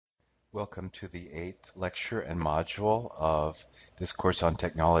Welcome to the eighth lecture and module of this course on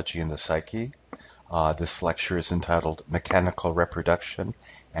technology and the psyche. This lecture is entitled Mechanical Reproduction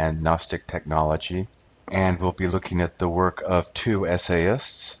and Gnostic Technology, and we'll be looking at the work of two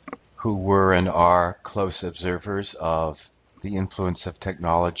essayists who were and are close observers of the influence of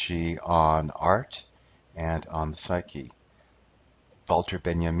technology on art and on the psyche, Walter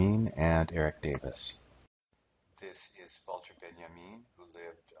Benjamin and Eric Davis. This is Walter Benjamin, who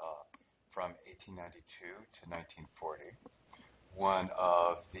lived from 1892 to 1940, one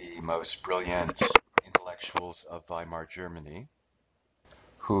of the most brilliant intellectuals of Weimar Germany,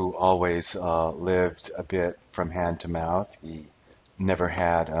 who always lived a bit from hand to mouth. He never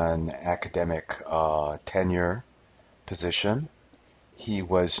had an academic tenure position. He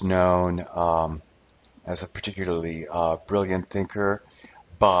was known as a particularly brilliant thinker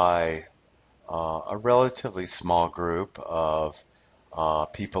by a relatively small group of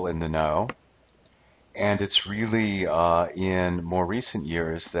people in the know. And it's really in more recent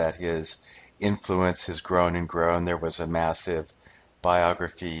years that his influence has grown and grown. There was a massive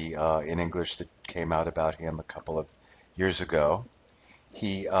biography in English that came out about him a couple of years ago.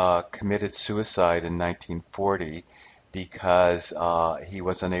 He committed suicide in 1940 because he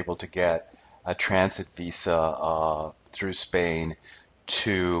was unable to get a transit visa through Spain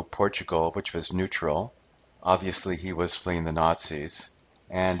to Portugal, which was neutral. Obviously, he was fleeing the Nazis,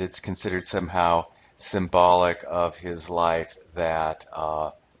 and it's considered somehow symbolic of his life that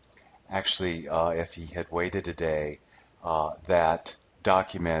actually, if he had waited a day, that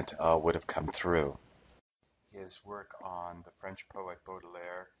document would have come through. His work on the French poet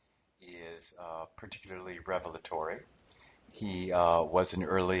Baudelaire is particularly revelatory. He was an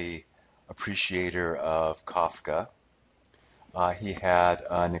early appreciator of Kafka. He had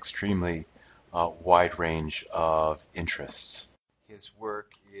an extremely wide range of interests. His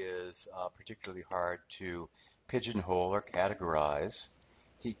work is particularly hard to pigeonhole or categorize.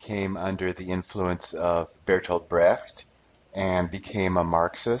 He came under the influence of Bertolt Brecht and became a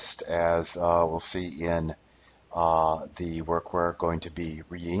Marxist, as we'll see in the work we're going to be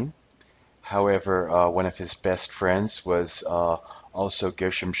reading. However, one of his best friends was also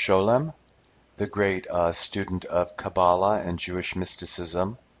Gershom Scholem, the great student of Kabbalah and Jewish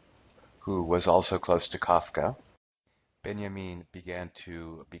mysticism, who was also close to Kafka. Benjamin began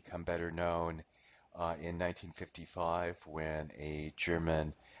to become better known in 1955 when a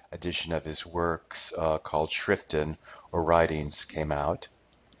German edition of his works called Schriften, or Writings, came out.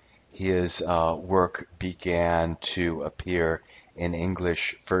 His work began to appear in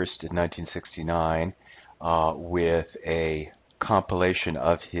English first in 1969 with a compilation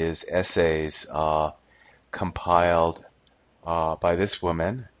of his essays compiled by this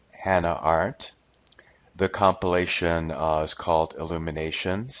woman, Hannah Arendt. The compilation is called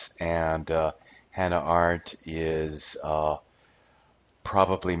Illuminations, and Hannah Arendt is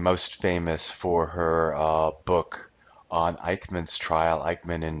probably most famous for her book on Eichmann's trial,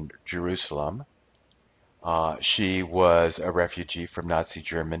 Eichmann in Jerusalem. She was a refugee from Nazi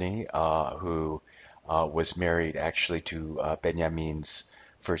Germany who was married actually to Benjamin's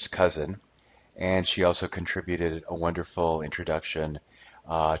first cousin, and she also contributed a wonderful introduction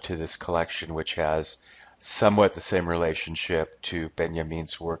to this collection, which has somewhat the same relationship to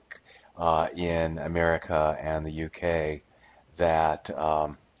Benjamin's work in America and the UK that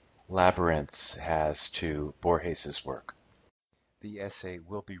Labyrinths has to Borges's work. The essay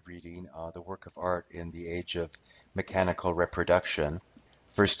we'll be reading, The Work of Art in the Age of Mechanical Reproduction,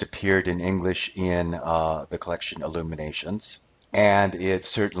 first appeared in English in the collection Illuminations, and it's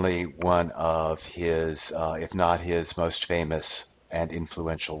certainly one of his, if not his most famous and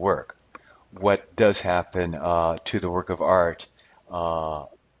influential work. What does happen to the work of art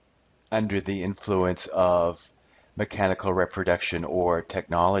under the influence of mechanical reproduction or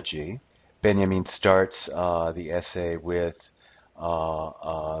technology? Benjamin starts the essay with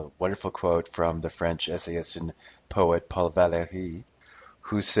a wonderful quote from the French essayist and poet Paul Valéry,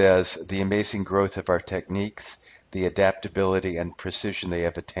 who says, "The amazing growth of our techniques, the adaptability and precision they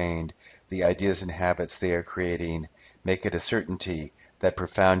have attained, the ideas and habits they are creating, make it a certainty that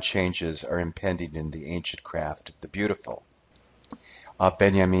profound changes are impending in the ancient craft of the beautiful."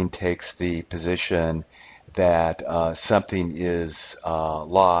 Benjamin takes the position that something is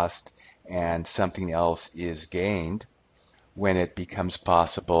lost and something else is gained when it becomes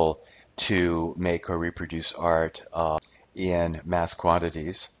possible to make or reproduce art in mass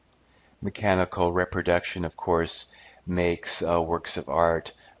quantities. Mechanical reproduction, of course, makes works of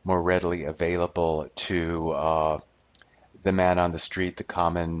art more readily available to the man on the street, the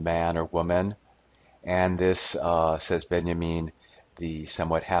common man or woman. And this, says Benjamin, the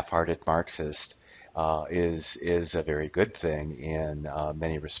somewhat half-hearted Marxist, is a very good thing in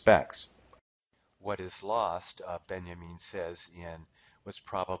many respects. What is lost, Benjamin says in what's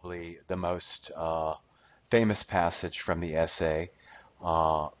probably the most famous passage from the essay,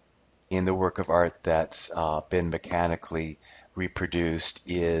 uh, in the work of art that's been mechanically reproduced,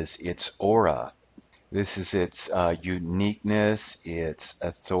 is its aura. This is its uniqueness, its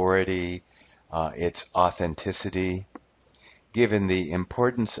authority, its authenticity. Given the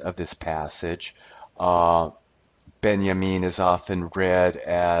importance of this passage, Benjamin is often read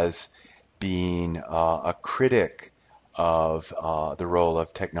as being a critic of the role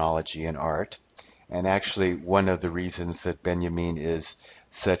of technology in art. And actually, one of the reasons that Benjamin is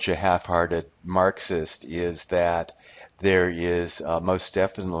such a half-hearted Marxist is that there is most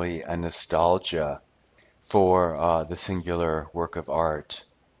definitely a nostalgia for the singular work of art,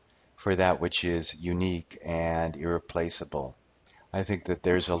 for that which is unique and irreplaceable. I think that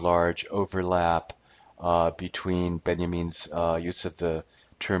there's a large overlap between Benjamin's use of the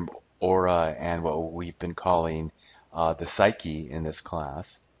term aura and what we've been calling the psyche in this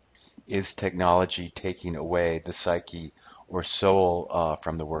class. Is technology taking away the psyche or soul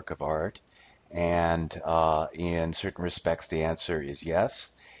from the work of art? And in certain respects, the answer is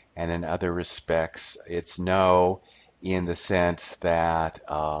yes. And in other respects, it's no, in the sense that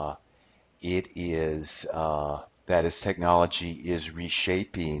it is, that is, technology is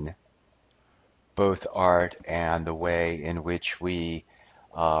reshaping both art and the way in which we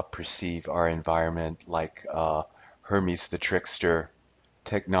perceive our environment, like Hermes the trickster.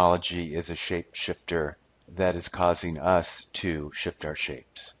 Technology is a shapeshifter that is causing us to shift our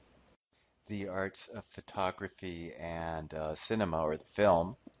shapes. The arts of photography and cinema, or the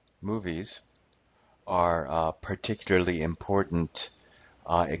film, movies, are particularly important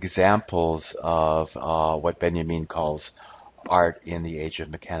examples of what Benjamin calls art in the age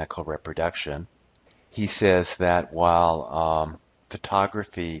of mechanical reproduction. He says that while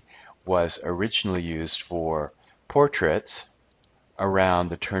photography was originally used for portraits around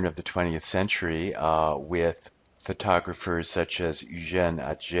the turn of the 20th century, with photographers such as Eugène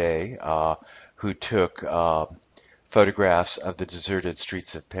Atget, who took photographs of the deserted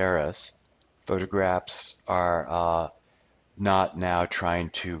streets of Paris. Photographs are not now trying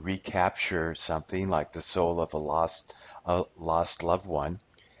to recapture something like the soul of a lost loved one,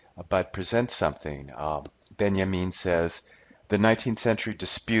 but present something. Benjamin says, the 19th century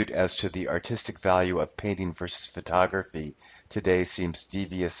dispute as to the artistic value of painting versus photography today seems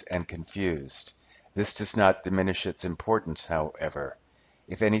devious and confused. This does not diminish its importance, however.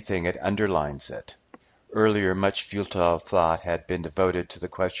 If anything, it underlines it. Earlier, much futile thought had been devoted to the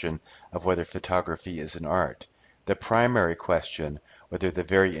question of whether photography is an art. The primary question, whether the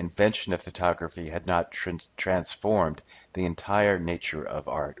very invention of photography had not transformed the entire nature of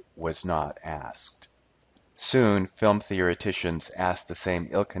art, was not asked. Soon, film theoreticians asked the same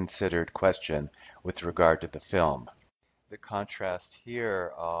ill-considered question with regard to the film. The contrast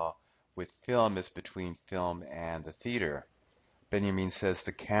here with film is between film and the theater. Benjamin says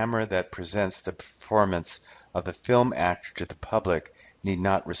the camera that presents the performance of the film actor to the public need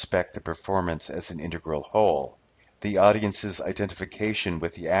not respect the performance as an integral whole. The audience's identification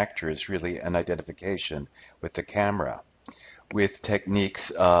with the actor is really an identification with the camera. With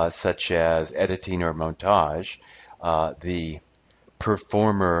techniques such as editing or montage, the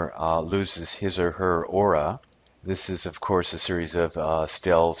performer loses his or her aura. This is, of course, a series of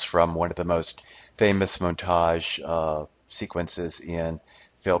stills from one of the most famous montage sequences in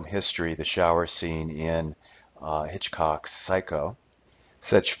film history, the shower scene in Hitchcock's Psycho.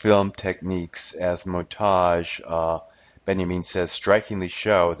 Such film techniques as montage, Benjamin says, strikingly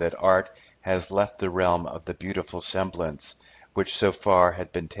show that art has left the realm of the beautiful semblance, which so far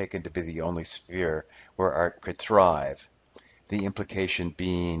had been taken to be the only sphere where art could thrive. The implication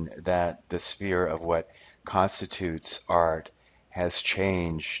being that the sphere of what constitutes art has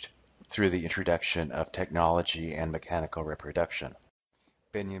changed through the introduction of technology and mechanical reproduction.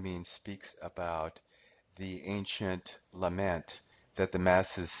 Benjamin speaks about the ancient lament that the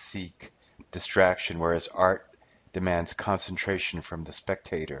masses seek distraction, whereas art demands concentration from the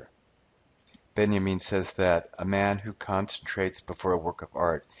spectator. Benjamin says that a man who concentrates before a work of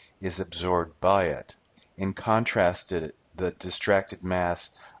art is absorbed by it. In contrast, the distracted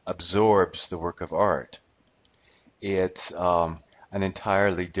mass absorbs the work of art. It's an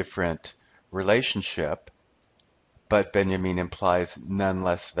entirely different relationship, but Benjamin implies none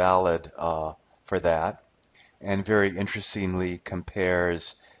less valid for that, and very interestingly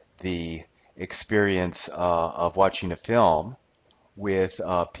compares the experience of watching a film with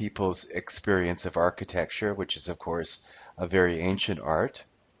people's experience of architecture, which is, of course, a very ancient art.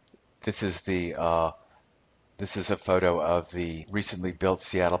 This is this is a photo of the recently built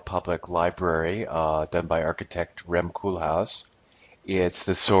Seattle Public Library, done by architect Rem Koolhaas. It's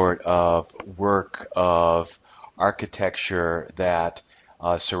the sort of work of architecture that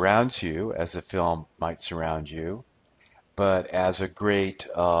surrounds you, as a film might surround you, but as a great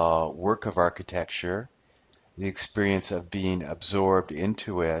work of architecture, the experience of being absorbed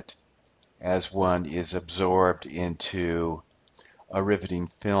into it as one is absorbed into a riveting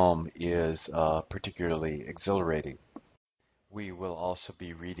film is particularly exhilarating. We will also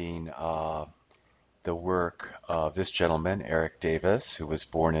be reading the work of this gentleman, Eric Davis, who was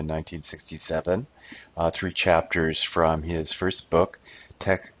born in 1967, 3 chapters from his first book,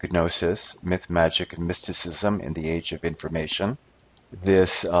 Techgnosis, Myth, Magic, and Mysticism in the Age of Information.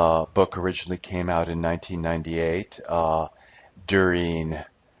 This book originally came out in 1998 during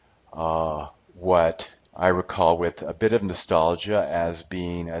what I recall with a bit of nostalgia as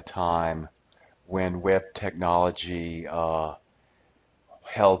being a time when web technology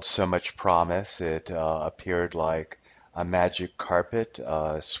held so much promise. It appeared like a magic carpet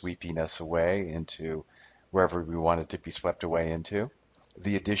sweeping us away into wherever we wanted to be swept away into.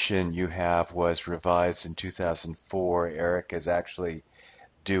 The edition you have was revised in 2004. Eric is actually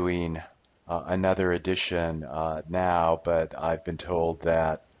doing another edition now, but I've been told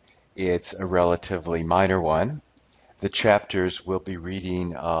that it's a relatively minor one. The chapters we'll be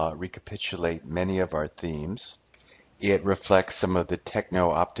reading recapitulate many of our themes. It reflects some of the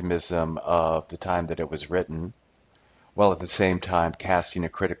techno-optimism of the time that it was written, while at the same time casting a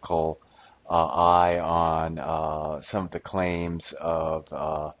critical eye on some of the claims of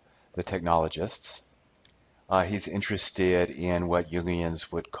the technologists. He's interested in what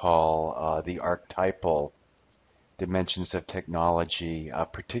Jungians would call the archetypal dimensions of technology,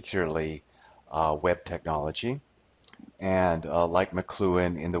 particularly web technology, and like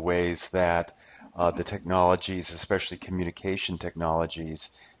McLuhan, in the ways that the technologies, especially communication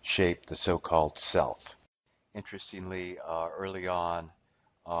technologies, shape the so-called self. Interestingly, early on,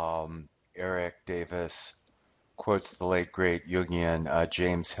 Eric Davis quotes the late great Jungian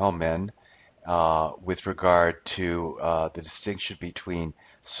James Hillman with regard to the distinction between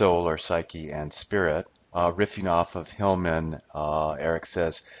soul or psyche and spirit. Riffing off of Hillman, Eric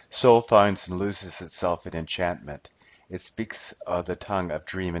says, soul finds and loses itself in enchantment. It speaks the tongue of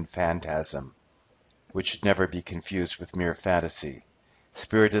dream and phantasm, which should never be confused with mere fantasy.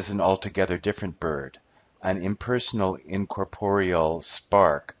 Spirit is an altogether different bird, an impersonal, incorporeal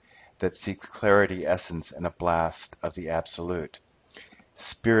spark that seeks clarity, essence, and a blast of the absolute.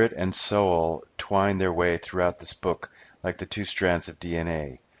 Spirit and soul twine their way throughout this book like the 2 strands of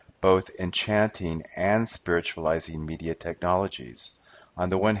DNA, both enchanting and spiritualizing media technologies. On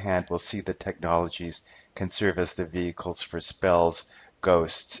the one hand, we'll see that technologies can serve as the vehicles for spells,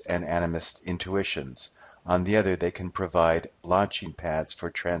 ghosts, and animist intuitions. On the other, they can provide launching pads for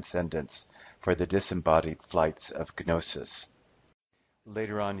transcendence, for the disembodied flights of gnosis.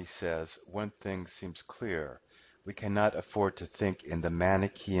 Later on he says, one thing seems clear. We cannot afford to think in the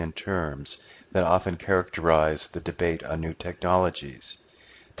Manichaean terms that often characterize the debate on new technologies.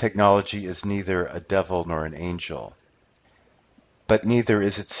 Technology is neither a devil nor an angel. But neither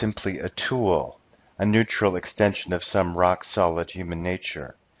is it simply a tool, a neutral extension of some rock-solid human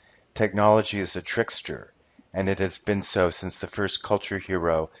nature. Technology is a trickster, and it has been so since the first culture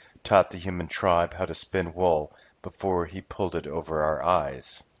hero taught the human tribe how to spin wool before he pulled it over our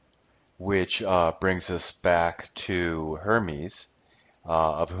eyes. Which brings us back to Hermes,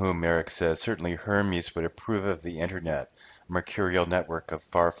 of whom Eric says, certainly Hermes would approve of the internet, a mercurial network of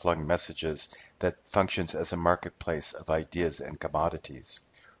far-flung messages that functions as a marketplace of ideas and commodities.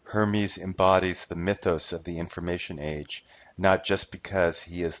 Hermes embodies the mythos of the information age, not just because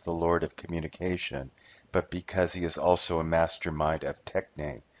he is the lord of communication, but because he is also a mastermind of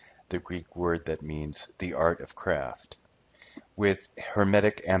techne, the Greek word that means the art of craft. With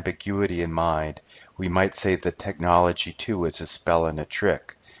hermetic ambiguity in mind, we might say that technology too is a spell and a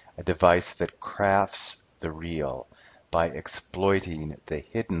trick, a device that crafts the real by exploiting the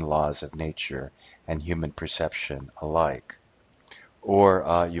hidden laws of nature and human perception alike.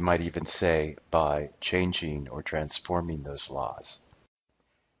 Or you might even say by changing or transforming those laws.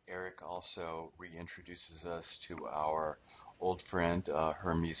 Eric also reintroduces us to our old friend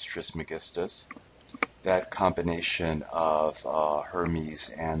Hermes Trismegistus. That combination of Hermes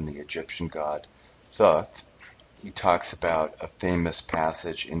and the Egyptian god Thoth. He talks about a famous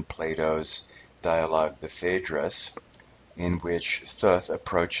passage in Plato's dialogue, the Phaedrus, in which Thoth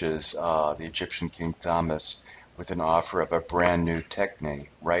approaches the Egyptian king Thjamus with an offer of a brand new techne,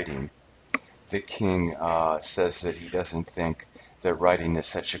 writing. The king says that he doesn't think that writing is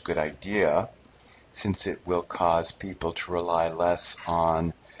such a good idea, since it will cause people to rely less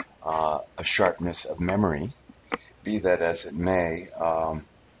on a sharpness of memory. Be that as it may,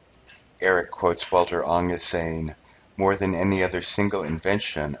 Eric quotes Walter Ong as saying, "More than any other single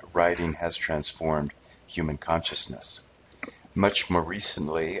invention, writing has transformed human consciousness." Much more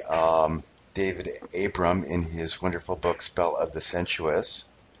recently, David Abram, in his wonderful book Spell of the Sensuous,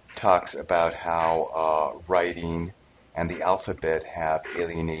 talks about how writing and the alphabet have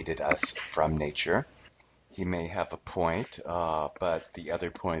alienated us from nature. He may have a point, but the other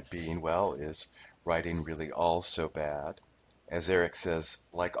point being, well, is writing really all so bad? As Eric says,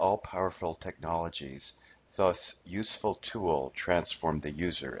 like all powerful technologies, thus useful tool transform the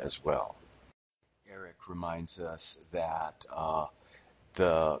user as well. Eric reminds us that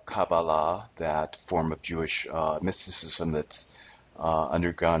the Kabbalah, that form of Jewish mysticism that's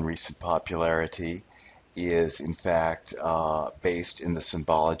undergone recent popularity, is in fact based in the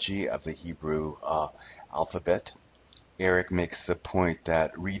symbology of the Hebrew alphabet. Eric makes the point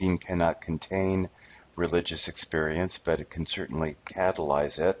that reading cannot contain religious experience, but it can certainly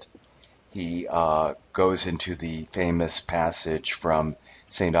catalyze it. He goes into the famous passage from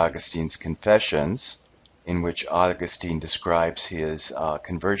St. Augustine's Confessions, in which Augustine describes his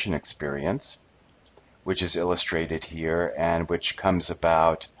conversion experience, which is illustrated here, and which comes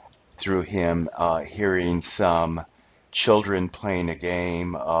about through him hearing some children playing a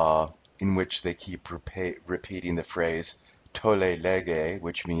game in which they keep repeating the phrase "tole lege,"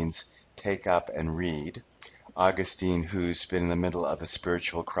 which means take up and read. Augustine, who's been in the middle of a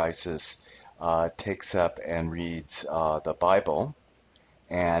spiritual crisis, takes up and reads the Bible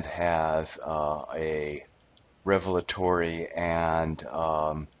and has a revelatory and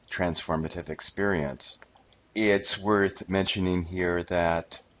transformative experience. It's worth mentioning here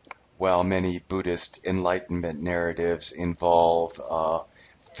that while many Buddhist enlightenment narratives involve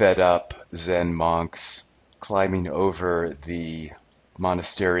fed up Zen monks climbing over the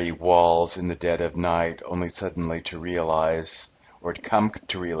monastery walls in the dead of night only suddenly to realize or to come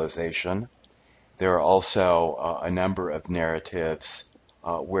to realization, there are also a number of narratives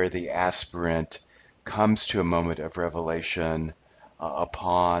where the aspirant comes to a moment of revelation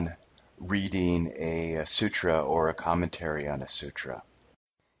upon reading a sutra or a commentary on a sutra.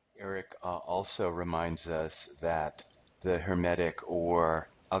 Eric also reminds us that the Hermetic or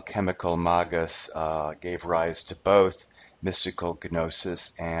alchemical magus gave rise to both mystical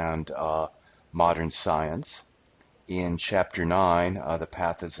gnosis and modern science. In chapter 9, The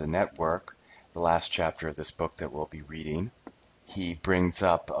Path is a Network, the last chapter of this book that we'll be reading, he brings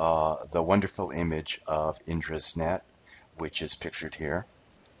up the wonderful image of Indra's net, which is pictured here.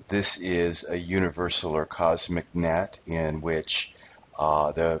 This is a universal or cosmic net in which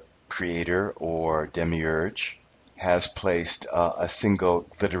the creator or demiurge has placed a single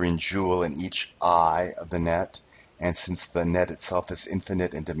glittering jewel in each eye of the net, and since the net itself is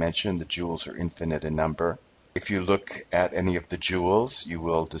infinite in dimension, the jewels are infinite in number. If you look at any of the jewels, you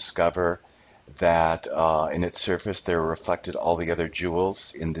will discover that in its surface there are reflected all the other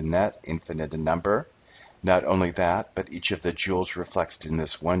jewels in the net, infinite in number. Not only that, but each of the jewels reflected in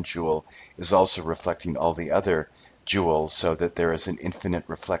this one jewel is also reflecting all the other jewels, so that there is an infinite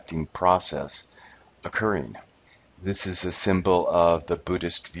reflecting process occurring. This is a symbol of the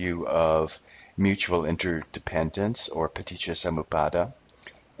Buddhist view of mutual interdependence, or paticca samuppada.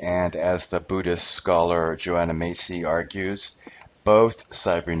 And as the Buddhist scholar Joanna Macy argues, both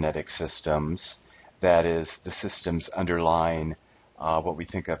cybernetic systems, that is, the systems underlying what we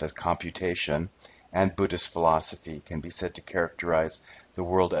think of as computation, and Buddhist philosophy can be said to characterize the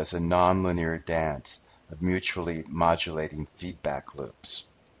world as a nonlinear dance of mutually modulating feedback loops.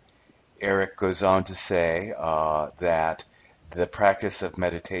 Eric goes on to say that the practice of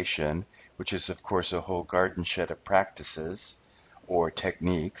meditation, which is of course a whole garden shed of practices or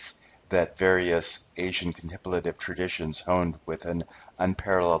techniques that various Asian contemplative traditions honed with an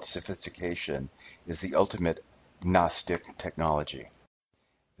unparalleled sophistication, is the ultimate Gnostic technology.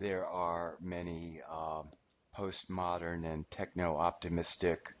 There are many postmodern and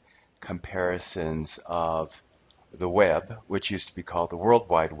techno-optimistic comparisons of the web, which used to be called the World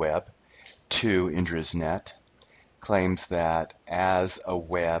Wide Web, to Indra's net, claims that as a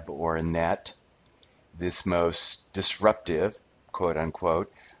web or a net, this most disruptive, quote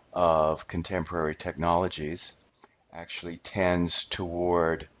unquote, of contemporary technologies actually tends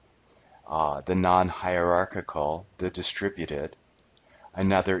toward the non-hierarchical, the distributed.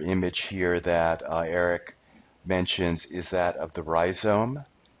 Another image here that Eric mentions is that of the rhizome,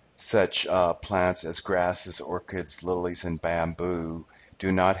 Such plants as grasses, orchids, lilies, and bamboo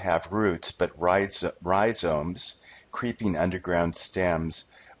do not have roots, but rhizomes, creeping underground stems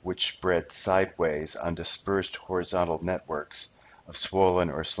which spread sideways on dispersed horizontal networks of swollen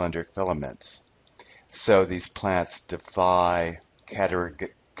or slender filaments. So these plants defy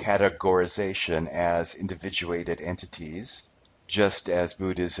categorization as individuated entities, just as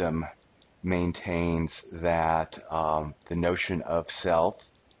Buddhism maintains that the notion of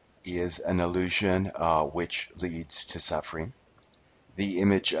self is an illusion which leads to suffering. The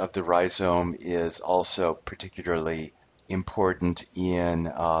image of the rhizome is also particularly important in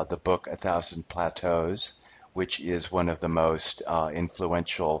the book A Thousand Plateaus, which is one of the most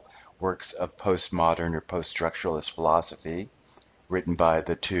influential works of postmodern or post-structuralist philosophy, written by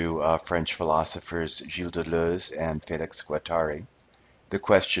the two French philosophers Gilles Deleuze and Félix Guattari. The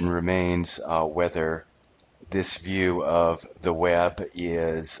question remains whether this view of the web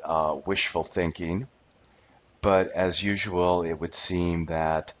is wishful thinking, but as usual, it would seem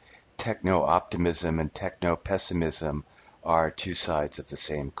that techno-optimism and techno-pessimism are two sides of the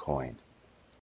same coin.